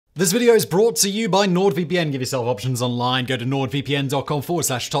This video is brought to you by NordVPN. Give yourself options online. Go to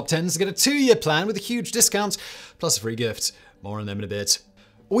nordvpn.com/TopTenz to get a 2-year plan with a huge discount, plus a free gift. More on them in a bit.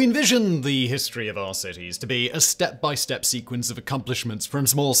 We envision the history of our cities to be a step-by-step sequence of accomplishments from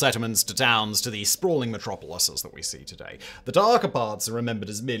small settlements to towns to the sprawling metropolises that we see today. The darker parts are remembered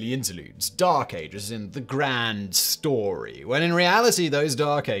as merely interludes, dark ages in the grand story, when in reality those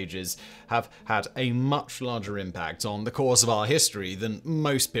dark ages have had a much larger impact on the course of our history than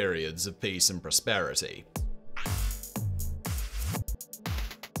most periods of peace and prosperity.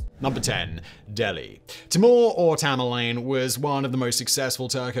 Number 10. Delhi. Timur or Tamerlane was one of the most successful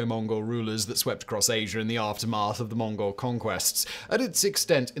Turco-Mongol rulers that swept across Asia in the aftermath of the Mongol conquests. At its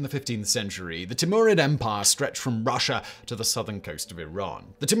extent in the 15th century, the Timurid Empire stretched from Russia to the southern coast of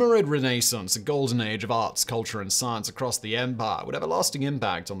Iran. The Timurid Renaissance, a golden age of arts, culture, and science across the empire, would have a lasting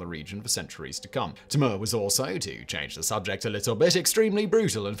impact on the region for centuries to come. Timur was also, to change the subject a little bit, extremely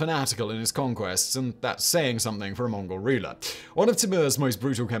brutal and fanatical in his conquests, and that's saying something for a Mongol ruler. One of Timur's most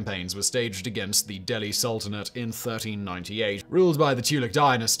brutal campaigns was staged against the Delhi Sultanate in 1398, ruled by the Tughlaq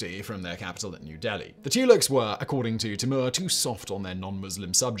dynasty from their capital at New Delhi. The Tughlaqs were, according to Timur, too soft on their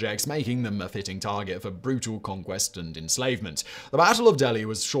non-Muslim subjects, making them a fitting target for brutal conquest and enslavement. The Battle of Delhi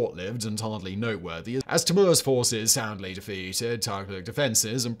was short-lived and hardly noteworthy, as Timur's forces soundly defeated Tughlaq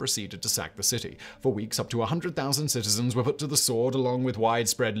defenses and proceeded to sack the city. For weeks, up to 100,000 citizens were put to the sword, along with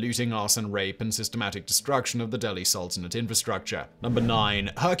widespread looting, arson, rape, and systematic destruction of the Delhi Sultanate infrastructure. Number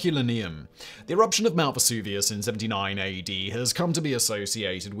 9. Herculaneum. The eruption of Mount Vesuvius in 79 AD has come to be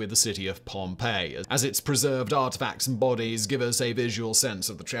associated with the city of Pompeii, as its preserved artifacts and bodies give us a visual sense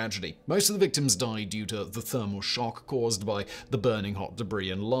of the tragedy. Most of the victims died due to the thermal shock caused by the burning hot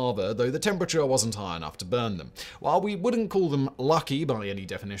debris and lava, though the temperature wasn't high enough to burn them. While we wouldn't call them lucky by any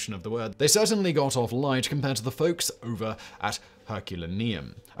definition of the word, they certainly got off light compared to the folks over at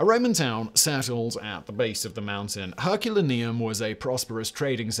Herculaneum. A Roman town settled at the base of the mountain, Herculaneum was a prosperous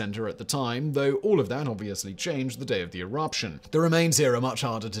trading center at the time, though all of that obviously changed the day of the eruption. The remains here are much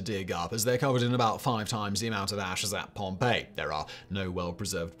harder to dig up, as they're covered in about 5 times the amount of ash as at Pompeii. There are no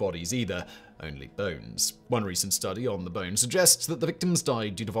well-preserved bodies either, only bones. One recent study on the bones suggests that the victims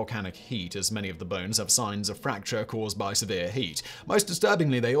died due to volcanic heat, as many of the bones have signs of fracture caused by severe heat. Most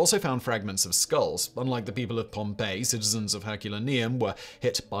disturbingly, they also found fragments of skulls. Unlike the people of Pompeii, citizens of Herculaneum were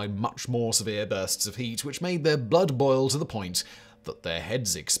hit by much more severe bursts of heat, which made their blood boil to the point that their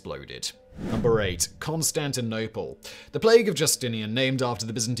heads exploded. Number 8. Constantinople. The plague of Justinian, named after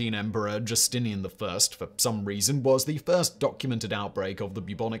the Byzantine Emperor Justinian I, for some reason, was the first documented outbreak of the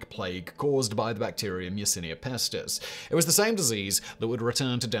bubonic plague caused by the bacterium Yersinia pestis. It was the same disease that would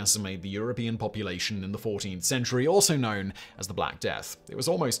return to decimate the European population in the 14th century, also known as the Black Death. It was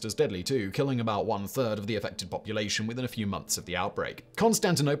almost as deadly too, killing about 1/3 of the affected population within a few months of the outbreak.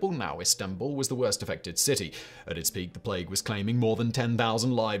 Constantinople, now Istanbul, was the worst affected city. At its peak, the plague was claiming more than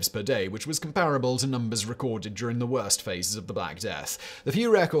 10,000 lives per day, which was comparable to numbers recorded during the worst phases of the Black Death. The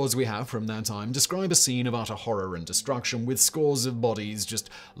few records we have from that time describe a scene of utter horror and destruction, with scores of bodies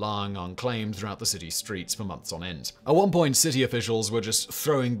just lying unclaimed throughout the city's streets for months on end. At one point, city officials were just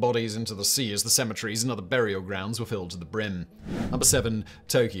throwing bodies into the sea as the cemeteries and other burial grounds were filled to the brim. Number 7.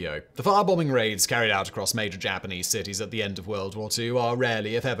 Tokyo. The firebombing raids carried out across major Japanese cities at the end of World War II are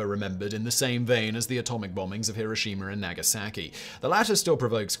rarely, if ever, remembered in the same vein as the atomic bombings of Hiroshima and Nagasaki. The latter still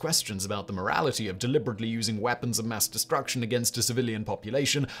provokes questions about the morality of deliberately using weapons of mass destruction against a civilian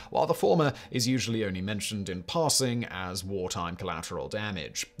population, while the former is usually only mentioned in passing as wartime collateral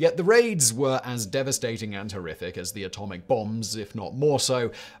damage. Yet the raids were as devastating and horrific as the atomic bombs, if not more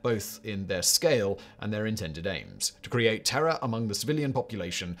so, both in their scale and their intended aims: to create terror among the civilian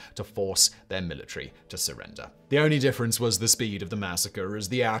population, to force their military to surrender. The only difference was the speed of the massacre, as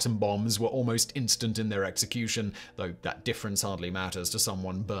the atom bombs were almost instant in their execution, though that difference hardly matters to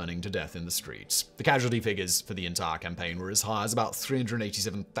someone burning to death in the streets. The casualty figures for the entire campaign were as high as about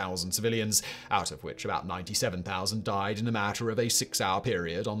 387,000 civilians, out of which about 97,000 died in a matter of a 6-hour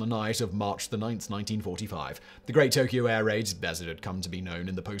period on the night of March the 9th, 1945. The Great Tokyo Air Raid, as it had come to be known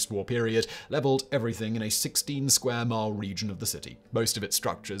in the post-war period, leveled everything in a 16-square-mile region of the city. Most of its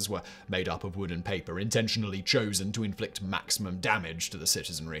structures were made up of wood and paper, intentionally chosen to inflict maximum damage to the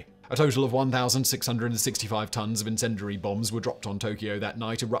citizenry. A total of 1,665 tons of incendiary bombs were dropped on Tokyo that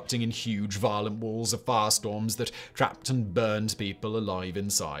night, erupting in huge, violent walls of firestorms that trapped and burned people alive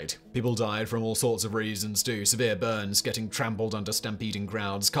inside. People died from all sorts of reasons too: severe burns, getting trampled under stampeding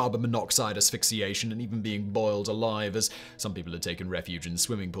crowds, carbon monoxide asphyxiation, and even being boiled alive, as some people had taken refuge in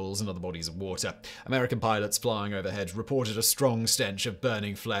swimming pools and other bodies of water. American pilots flying overhead reported a strong stench of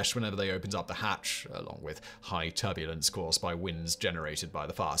burning flesh whenever they opened up the hatch, along with high turbulence caused by winds generated by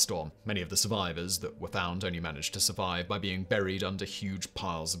the firestorm. Many of the survivors that were found only managed to survive by being buried under huge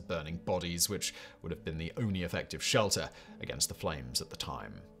piles of burning bodies, which would have been the only effective shelter against the flames at the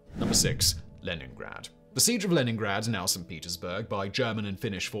time. Number 6. Leningrad. The siege of Leningrad, now St. Petersburg, by German and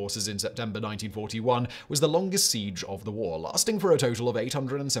Finnish forces in September 1941 was the longest siege of the war, lasting for a total of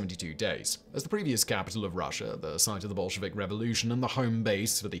 872 days. As the previous capital of Russia, the site of the Bolshevik Revolution, and the home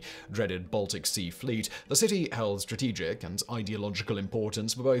base for the dreaded Baltic Sea Fleet, the city held strategic and ideological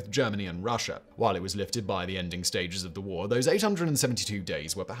importance for both Germany and Russia. While it was lifted by the ending stages of the war, those 872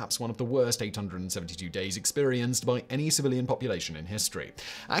 days were perhaps one of the worst 872 days experienced by any civilian population in history.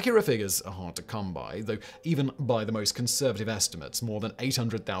 Accurate figures are hard to come by, though even by the most conservative estimates, more than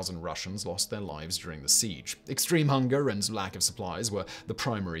 800,000 Russians lost their lives during the siege. Extreme hunger and lack of supplies were the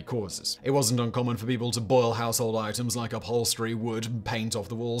primary causes. It wasn't uncommon for people to boil household items like upholstery, wood, paint off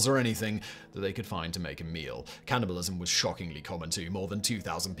the walls, or anything that they could find to make a meal. Cannibalism was shockingly common too. More than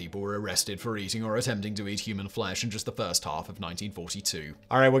 2,000 people were arrested for eating or attempting to eat human flesh in just the first half of 1942.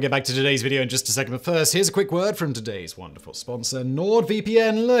 Alright, we'll get back to today's video in just a second, but first, here's a quick word from today's wonderful sponsor,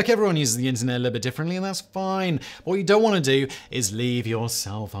 NordVPN. Look, everyone uses the internet a little bit differently, and that's fine. What you don't want to do is leave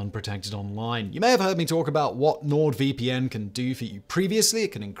yourself unprotected online. You may have heard me talk about what NordVPN can do for you previously.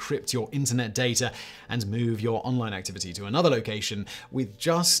 It can encrypt your internet data and move your online activity to another location with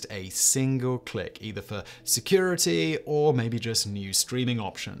just a single click, either for security or maybe just new streaming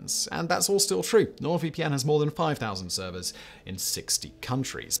options. And that's all still true. NordVPN has more than 5,000 servers in 60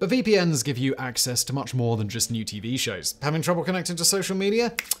 countries. But VPNs give you access to much more than just new TV shows. Having trouble connecting to social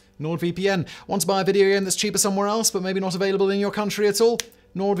media? NordVPN. Want to buy a video game that's cheaper somewhere else but maybe not available in your country at all?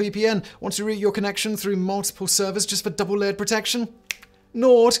 NordVPN. Want to route your connection through multiple servers just for double-layered protection?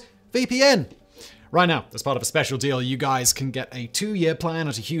 NordVPN. Right now, as part of a special deal, you guys can get a 2-year plan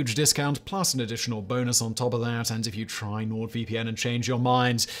at a huge discount, plus an additional bonus on top of that, and if you try NordVPN and change your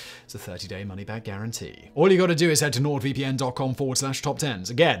mind, it's a 30-day money-back guarantee. All you gotta do is head to nordvpn.com/TopTenz.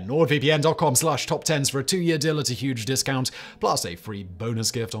 Again, nordvpn.com/TopTenz for a 2-year deal at a huge discount, plus a free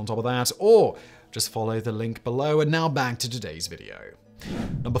bonus gift on top of that, or just follow the link below. And now back to today's video.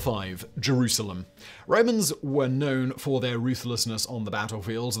 Number 5. Jerusalem. Romans were known for their ruthlessness on the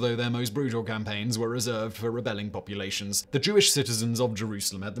battlefield, though their most brutal campaigns were reserved for rebelling populations. The Jewish citizens of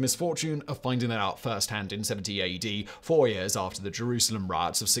Jerusalem had the misfortune of finding that out firsthand in 70 AD, 4 years after the Jerusalem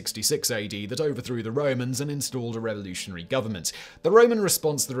riots of 66 AD that overthrew the Romans and installed a revolutionary government. The Roman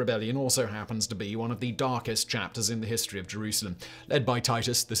response to the rebellion also happens to be one of the darkest chapters in the history of Jerusalem. Led by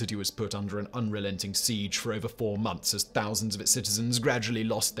Titus, the city was put under an unrelenting siege for over 4 months as thousands of its citizens gradually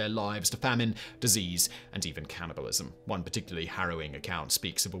lost their lives to famine, disease, and even cannibalism. One particularly harrowing account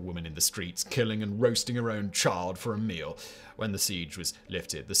speaks of a woman in the streets killing and roasting her own child for a meal. When the siege was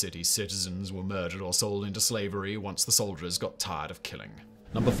lifted, the city's citizens were murdered or sold into slavery once the soldiers got tired of killing.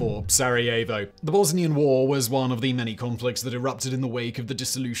 Number 4. Sarajevo. The Bosnian War was one of the many conflicts that erupted in the wake of the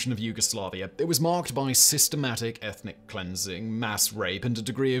dissolution of Yugoslavia. It was marked by systematic ethnic cleansing, mass rape, and a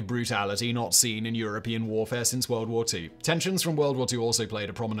degree of brutality not seen in European warfare since World War II. Tensions from World War II also played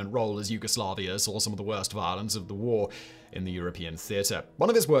a prominent role as Yugoslavia saw some of the worst violence of the war in the European theatre. One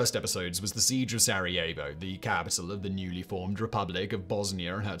of its worst episodes was the siege of Sarajevo, the capital of the newly formed Republic of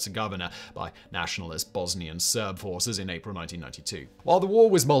Bosnia and Herzegovina, by nationalist Bosnian Serb forces in April 1992. While the war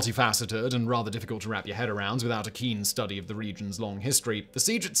was multifaceted and rather difficult to wrap your head around without a keen study of the region's long history, the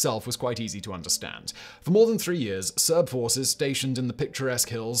siege itself was quite easy to understand. For more than 3 years, Serb forces stationed in the picturesque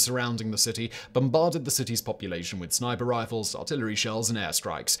hills surrounding the city bombarded the city's population with sniper rifles, artillery shells, and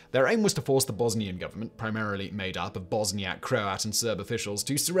airstrikes. Their aim was to force the Bosnian government, primarily made up of Bosniak, Croat, and Serb officials,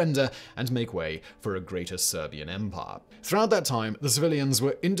 to surrender and make way for a greater Serbian empire. Throughout that time, the civilians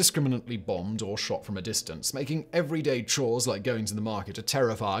were indiscriminately bombed or shot from a distance, making everyday chores like going to the market a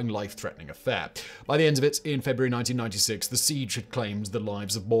terrifying, life-threatening affair. By the end of it, in February 1996, the siege had claimed the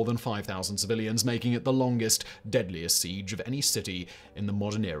lives of more than 5,000 civilians, making it the longest, deadliest siege of any city in the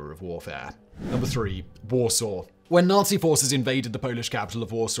modern era of warfare. Number 3. Warsaw. When Nazi forces invaded the Polish capital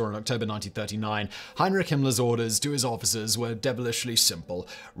of Warsaw in October 1939, Heinrich Himmler's orders to his officers were devilishly simple: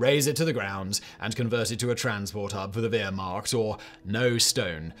 raze it to the ground and convert it to a transport hub for the Wehrmacht, or no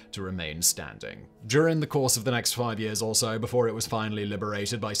stone to remain standing. During the course of the next 5 years or so, before it was finally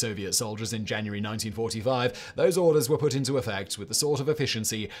liberated by Soviet soldiers in January 1945, those orders were put into effect with the sort of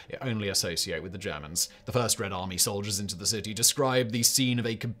efficiency you only associate with the Germans. The first Red Army soldiers into the city described the scene of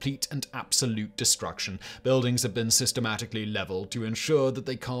a complete and absolute destruction. Buildings have been systematically leveled to ensure that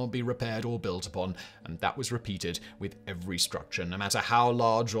they can't be repaired or built upon, and that was repeated with every structure, no matter how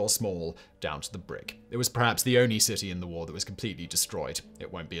large or small, down to the brick. It was perhaps the only city in the war that was completely destroyed.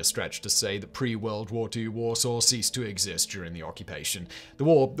 It won't be a stretch to say that pre-World War II Warsaw ceased to exist during the occupation. The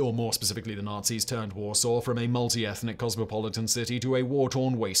war, or more specifically the Nazis, turned Warsaw from a multi-ethnic cosmopolitan city to a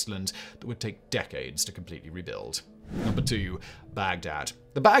war-torn wasteland that would take decades to completely rebuild. Number 2. Baghdad.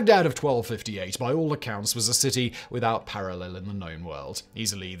 The Baghdad of 1258, by all accounts, was a city without parallel in the known world.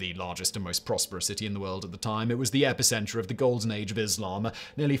 Easily the largest and most prosperous city in the world at the time, it was the epicenter of the Golden Age of Islam, a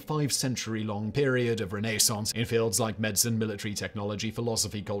nearly 5-century-long period of renaissance in fields like medicine, military technology,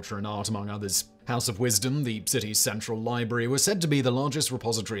 philosophy, culture, and art, among others. House of Wisdom, the city's central library, was said to be the largest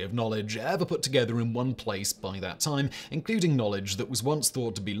repository of knowledge ever put together in one place by that time, including knowledge that was once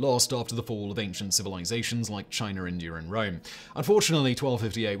thought to be lost after the fall of ancient civilizations like China, India, and Rome. Unfortunately,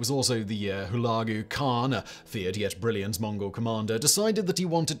 1258 was also the year Hulagu Khan, a feared yet brilliant Mongol commander, decided that he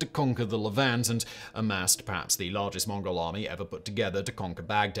wanted to conquer the Levant and amassed perhaps the largest Mongol army ever put together to conquer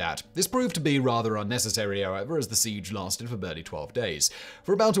Baghdad. This proved to be rather unnecessary, however, as the siege lasted for barely 12 days.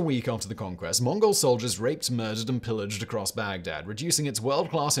 For about a week after the conquest, Mongol soldiers raped, murdered, and pillaged across Baghdad, reducing its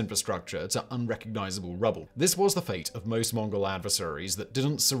world-class infrastructure to unrecognizable rubble. This was the fate of most Mongol adversaries that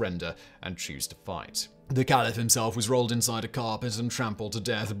didn't surrender and choose to fight. The Caliph himself was rolled inside a carpet and trampled to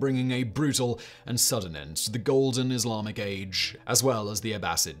death, bringing a brutal and sudden end to the Golden Islamic Age, as well as the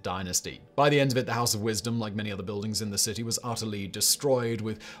Abbasid dynasty. By the end of it, the House of Wisdom, like many other buildings in the city, was utterly destroyed,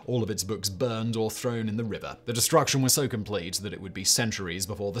 with all of its books burned or thrown in the river. The destruction was so complete that it would be centuries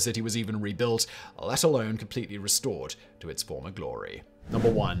before the city was even rebuilt, let alone completely restored to its former glory.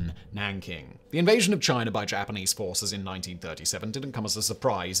 Number 1. Nanking. The invasion of China by Japanese forces in 1937 didn't come as a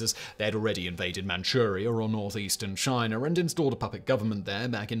surprise, as they had already invaded Manchuria or northeastern China and installed a puppet government there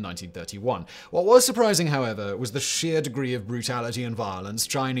back in 1931. What was surprising, however, was the sheer degree of brutality and violence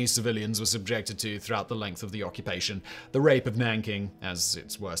Chinese civilians were subjected to throughout the length of the occupation. The rape of Nanking, as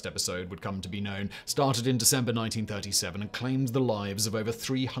its worst episode would come to be known, started in December 1937 and claimed the lives of over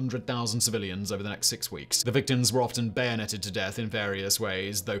 300,000 civilians over the next 6 weeks. The victims were often bayoneted to death in various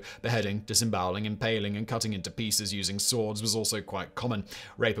ways, though beheading, disemboweling, impaling, and cutting into pieces using swords was also quite common.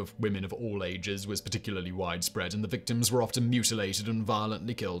 Rape of women of all ages was particularly widespread, and the victims were often mutilated and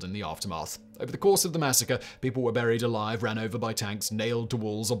violently killed in the aftermath. Over the course of the massacre, people were buried alive, ran over by tanks, nailed to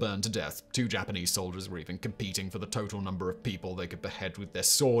walls, or burned to death. 2 Japanese soldiers were even competing for the total number of people they could behead with their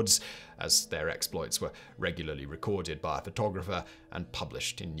swords, as their exploits were regularly recorded by a photographer and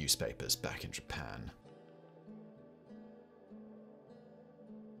published in newspapers back in Japan.